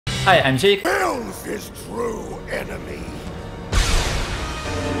Hi, I'm Jake. Kills his true enemy.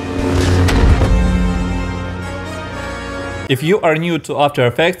 If you are new to After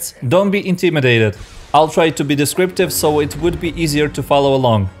Effects, don't be intimidated. I'll try to be descriptive so it would be easier to follow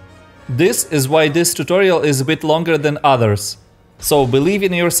along. This is why this tutorial is a bit longer than others. So believe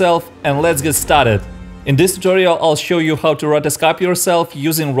in yourself and let's get started. In this tutorial I'll show you how to rotoscope yourself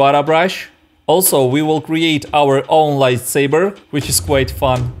using Rota Brush. Also we will create our own lightsaber, which is quite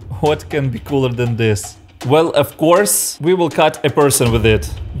fun. What can be cooler than this? Well, of course, we will cut a person with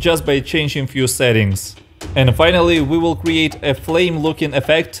it, just by changing few settings. And finally we will create a flame looking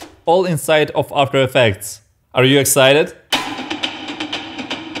effect all inside of After Effects. Are you excited?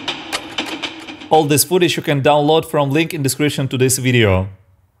 All this footage you can download from link in description to this video.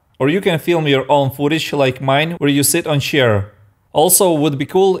 Or you can film your own footage like mine where you sit on chair. Also would be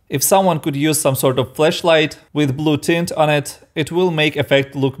cool if someone could use some sort of flashlight with blue tint on it, it will make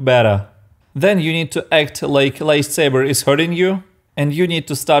effect look better. Then you need to act like lightsaber is hurting you and you need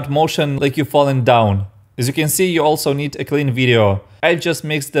to start motion like you're falling down. As you can see, you also need a clean video. I've just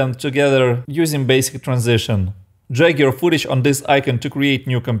mixed them together using basic transition. Drag your footage on this icon to create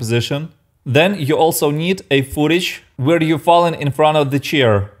new composition. Then you also need a footage where you've fallen in front of the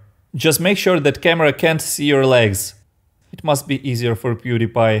chair. Just make sure that camera can't see your legs. It must be easier for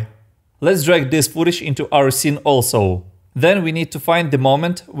PewDiePie. Let's drag this footage into our scene also. Then we need to find the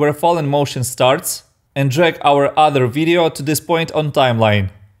moment where fallen motion starts and drag our other video to this point on timeline.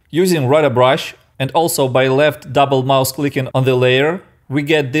 Using Rota Brush and also by left double mouse clicking on the layer, we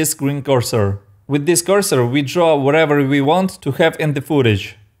get this green cursor. With this cursor we draw whatever we want to have in the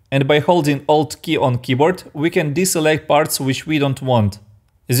footage. And by holding Alt key on keyboard, we can deselect parts which we don't want.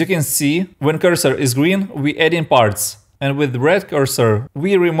 As you can see, when cursor is green, we add in parts. And with red cursor,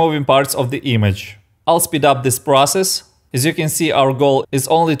 we removing parts of the image. I'll speed up this process. As you can see, our goal is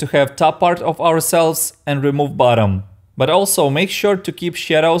only to have top part of ourselves and remove bottom. But also make sure to keep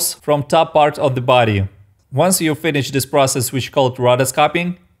shadows from top part of the body. Once you finish this process which is called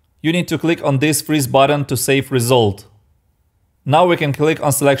rotoscoping, you need to click on this freeze button to save result. Now we can click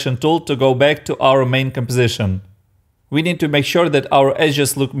on selection tool to go back to our main composition. We need to make sure that our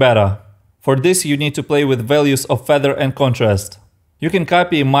edges look better. For this you need to play with values of feather and contrast. You can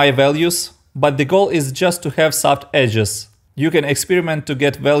copy my values, but the goal is just to have soft edges. You can experiment to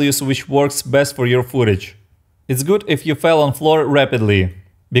get values which works best for your footage. It's good if you fell on floor rapidly,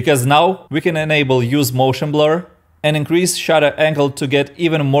 because now we can enable use motion blur and increase shutter angle to get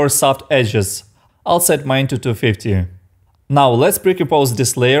even more soft edges. I'll set mine to 250. Now let's pre-compose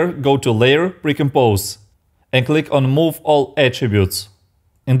this layer, go to Layer, Pre-compose, and click on Move All Attributes.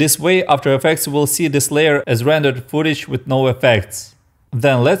 In this way, After Effects will see this layer as rendered footage with no effects.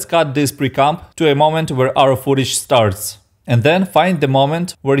 Then let's cut this pre-comp to a moment where our footage starts. And then find the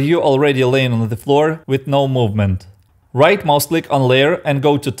moment where you already laying on the floor with no movement. Right mouse click on Layer and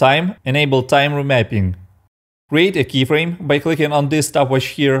go to Time, enable Time Remapping. Create a keyframe by clicking on this stopwatch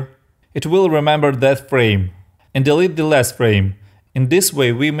here. It will remember that frame. And delete the last frame. In this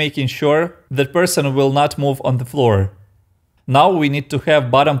way we making sure that person will not move on the floor. Now we need to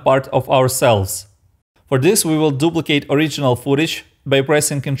have bottom part of ourselves. For this we will duplicate original footage by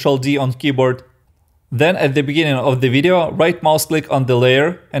pressing Ctrl D on keyboard. Then at the beginning of the video, right mouse click on the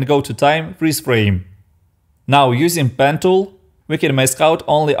layer and go to Time, Freeze Frame. Now using Pen tool, we can mask out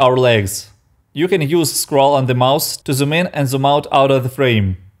only our legs. You can use scroll on the mouse to zoom in and zoom out of the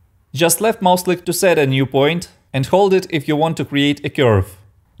frame. Just left mouse click to set a new point and hold it if you want to create a curve.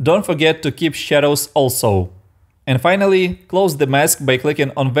 Don't forget to keep shadows also. And finally, close the mask by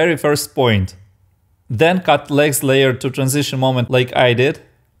clicking on very first point. Then cut legs layer to transition moment like I did.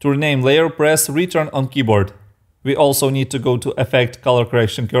 To rename layer, press Return on keyboard. We also need to go to Effect Color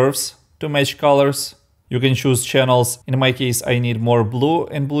Correction Curves to match colors. You can choose channels. In my case, I need more blue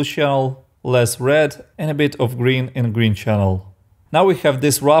in blue channel, less red, and a bit of green in green channel. Now we have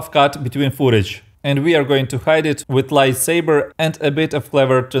this rough cut between footage. And we are going to hide it with lightsaber and a bit of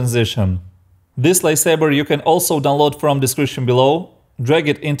clever transition. This lightsaber you can also download from description below, drag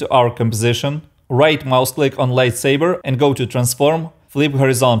it into our composition, right mouse click on lightsaber and go to transform, flip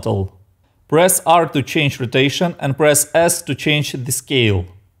horizontal. Press R to change rotation and press S to change the scale.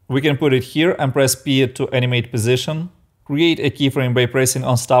 We can put it here and press P to animate position. Create a keyframe by pressing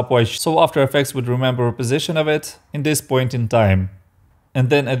on stopwatch so After Effects would remember the position of it in this point in time. And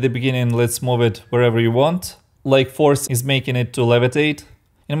then at the beginning let's move it wherever you want, like force is making it to levitate.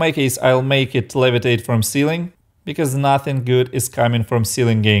 In my case I'll make it levitate from ceiling, because nothing good is coming from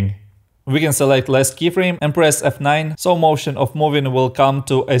ceiling gang. We can select last keyframe and press F9 so motion of moving will come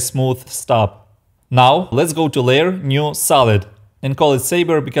to a smooth stop. Now let's go to Layer, New, Solid. and call it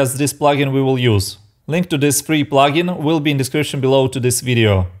Saber because this plugin we will use. Link to this free plugin will be in description below to this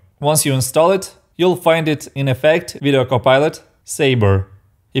video. Once you install it, you'll find it in Effect, Video Copilot, Saber.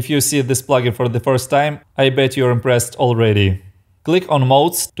 If you see this plugin for the first time, I bet you're impressed already. Click on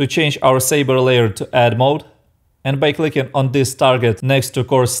Modes to change our Saber layer to Add Mode, and by clicking on this target next to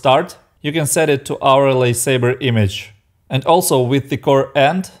Core Start, you can set it to our lightsaber image. And also with the core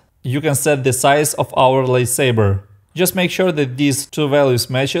end, you can set the size of our lightsaber. Just make sure that these two values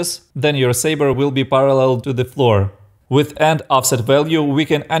matches, then your saber will be parallel to the floor. With end offset value, we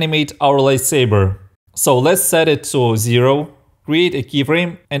can animate our lightsaber. So let's set it to 0, create a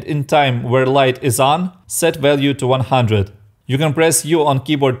keyframe, and in time where light is on, set value to 100. You can press U on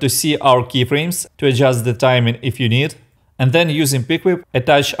keyboard to see our keyframes, to adjust the timing if you need, and then using Pick Whip,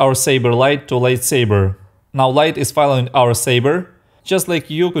 attach our saber light to lightsaber. Now light is following our saber, just like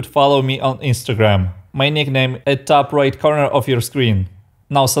you could follow me on Instagram. My nickname at top right corner of your screen.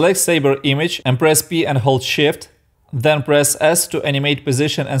 Now select Saber image and press P and hold Shift, then press S to animate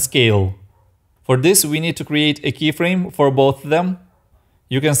position and scale. For this we need to create a keyframe for both of them.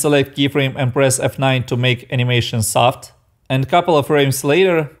 You can select keyframe and press F9 to make animation soft. And couple of frames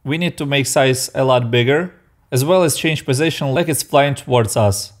later we need to make size a lot bigger, as well as change position like it's flying towards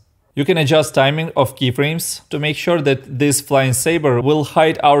us. You can adjust timing of keyframes to make sure that this flying saber will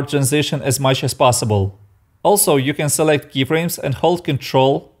hide our transition as much as possible. Also, you can select keyframes and hold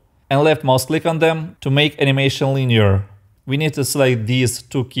Ctrl and left mouse click on them to make animation linear. We need to select these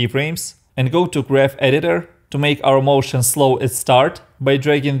two keyframes and go to Graph Editor to make our motion slow at start by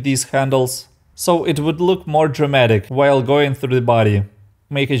dragging these handles, so it would look more dramatic while going through the body.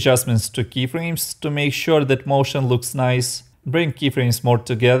 Make adjustments to keyframes to make sure that motion looks nice. Bring keyframes more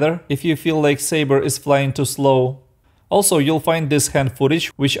together if you feel like Saber is flying too slow. Also, you'll find this hand footage,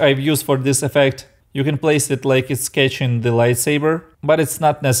 which I've used for this effect. You can place it like it's catching the lightsaber, but it's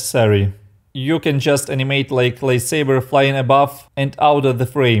not necessary. You can just animate like lightsaber flying above and out of the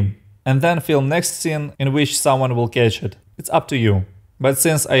frame, and then film next scene in which someone will catch it. It's up to you. But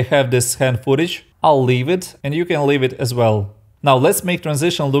since I have this hand footage, I'll leave it, and you can leave it as well. Now let's make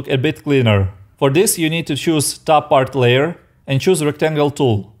transition look a bit cleaner. For this you need to choose top part layer and choose rectangle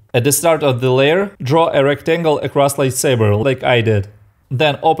tool. At the start of the layer, draw a rectangle across lightsaber like I did.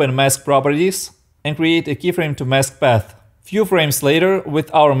 Then open mask properties and create a keyframe to mask path. Few frames later,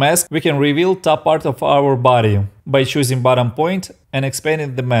 with our mask, we can reveal top part of our body by choosing bottom point and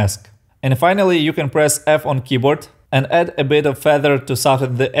expanding the mask. And finally, you can press F on keyboard and add a bit of feather to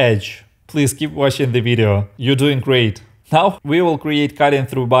soften the edge. Please keep watching the video, you're doing great. Now we will create cutting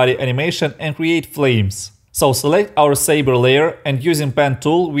through body animation and create flames. So select our saber layer and using pen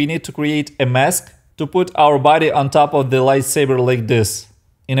tool we need to create a mask to put our body on top of the lightsaber like this.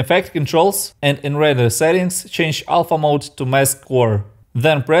 In Effect Controls and in Render Settings change Alpha Mode to Mask Core.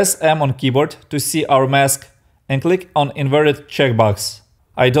 Then press M on keyboard to see our mask and click on Inverted checkbox.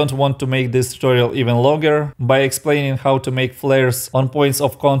 I don't want to make this tutorial even longer by explaining how to make flares on points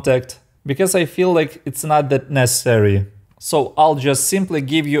of contact, because I feel like it's not that necessary. So I'll just simply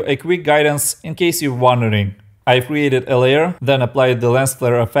give you a quick guidance in case you're wondering. I've created a layer, then applied the lens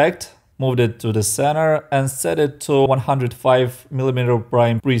flare effect, moved it to the center and set it to 105mm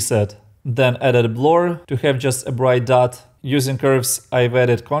prime preset. Then added blur to have just a bright dot. Using curves I've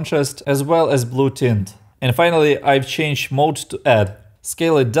added contrast as well as blue tint. And finally I've changed mode to add.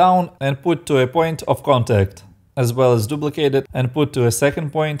 Scale it down and put to a point of contact, as well as duplicate it and put to a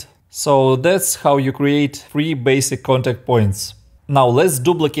second point. So that's how you create 3 basic contact points. Now let's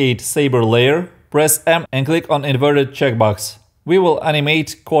duplicate Saber layer, press M and click on Inverted checkbox. We will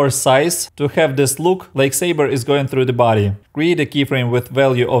animate core size to have this look like Saber is going through the body. Create a keyframe with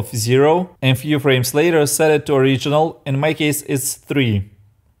value of 0 and few frames later set it to original, in my case it's 3.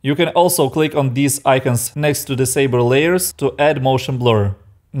 You can also click on these icons next to the Saber layers to add motion blur.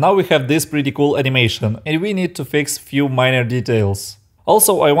 Now we have this pretty cool animation and we need to fix few minor details.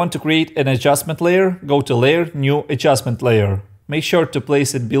 Also, I want to create an adjustment layer. Go to Layer, New Adjustment Layer. Make sure to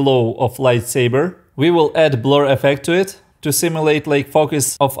place it below of lightsaber. We will add blur effect to it to simulate like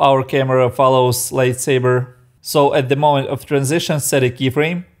focus of our camera follows lightsaber. So at the moment of transition set a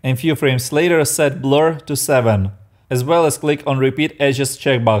keyframe and few frames later set blur to 7. As well as click on Repeat Edges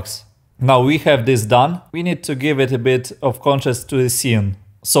checkbox. Now we have this done, we need to give it a bit of contrast to the scene.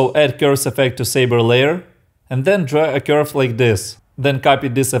 So add curves effect to Saber layer and then draw a curve like this. Then copy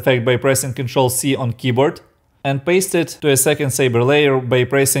this effect by pressing Ctrl C on keyboard and paste it to a second Saber layer by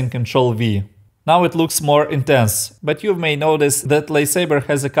pressing Ctrl V. Now it looks more intense, but you may notice that lightsaber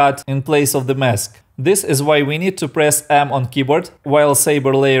has a cut in place of the mask. This is why we need to press M on keyboard while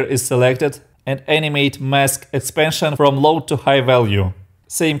Saber layer is selected and animate mask expansion from low to high value.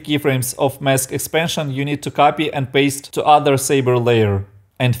 Same keyframes of mask expansion you need to copy and paste to other Saber layer.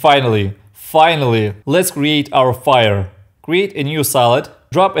 And finally, let's create our fire. Create a new solid,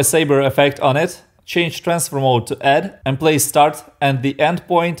 drop a Saber effect on it, change transfer mode to add, and place start and the end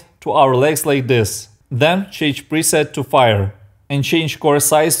point to our legs like this. Then change preset to fire and change core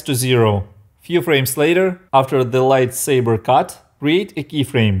size to 0. Few frames later, after the lightsaber cut, create a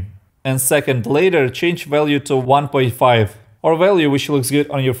keyframe. And second later, change value to 1.5 or value which looks good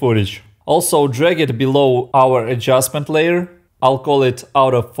on your footage. Also drag it below our adjustment layer. I'll call it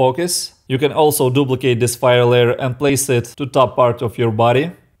out of focus. You can also duplicate this fire layer and place it to top part of your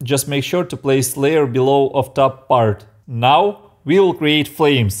body. Just make sure to place layer below of top part. Now we will create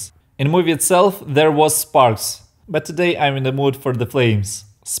flames. In movie itself there was sparks, but today I'm in the mood for the flames.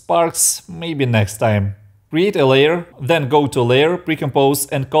 Sparks maybe next time. Create a layer, then go to layer, precompose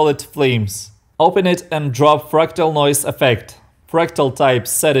and call it flames. Open it and drop fractal noise effect. Fractal type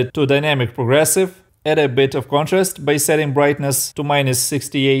set it to dynamic progressive. Add a bit of contrast by setting brightness to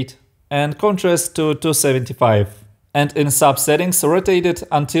 -68 and contrast to 275. And in sub-settings rotate it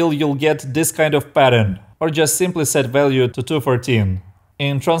until you'll get this kind of pattern, or just simply set value to 214.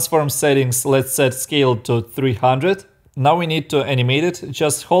 In transform settings let's set scale to 300. Now we need to animate it,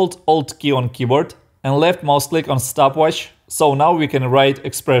 just hold Alt key on keyboard and left mouse click on stopwatch, so now we can write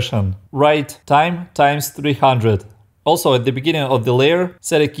expression. Write time times 300. Also at the beginning of the layer,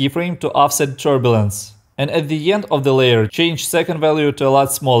 set a keyframe to offset turbulence. And at the end of the layer, change second value to a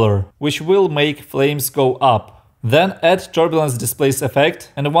lot smaller, which will make flames go up. Then add turbulence displace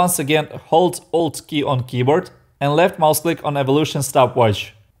effect and once again hold Alt key on keyboard and left mouse click on evolution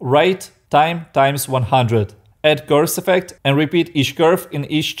stopwatch. Write time times 100. Add curves effect and repeat each curve in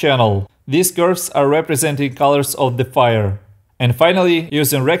each channel. These curves are representing colors of the fire. And finally,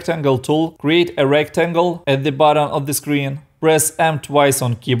 using rectangle tool, create a rectangle at the bottom of the screen. Press M twice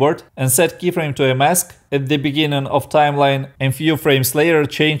on keyboard and set keyframe to a mask at the beginning of timeline and few frames later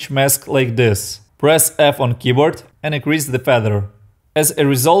change mask like this. Press F on keyboard and increase the feather. As a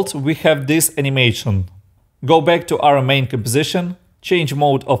result, we have this animation. Go back to our main composition, change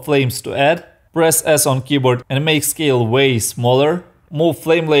mode of flames to add, press S on keyboard and make scale way smaller. Move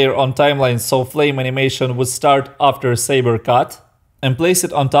flame layer on timeline so flame animation would start after Saber cut, and place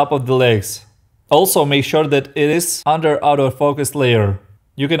it on top of the legs. Also make sure that it is under autofocus layer.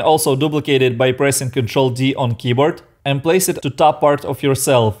 You can also duplicate it by pressing Ctrl D on keyboard and place it to top part of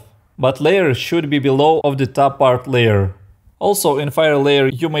yourself, but layer should be below of the top part layer. Also in fire layer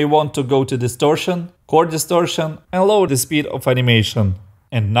you may want to go to distortion, core distortion and lower the speed of animation.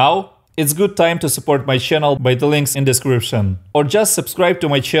 And now it's good time to support my channel by the links in description. Or just subscribe to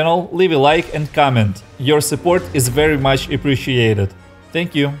my channel, leave a like and comment. Your support is very much appreciated.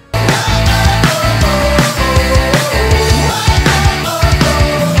 Thank you.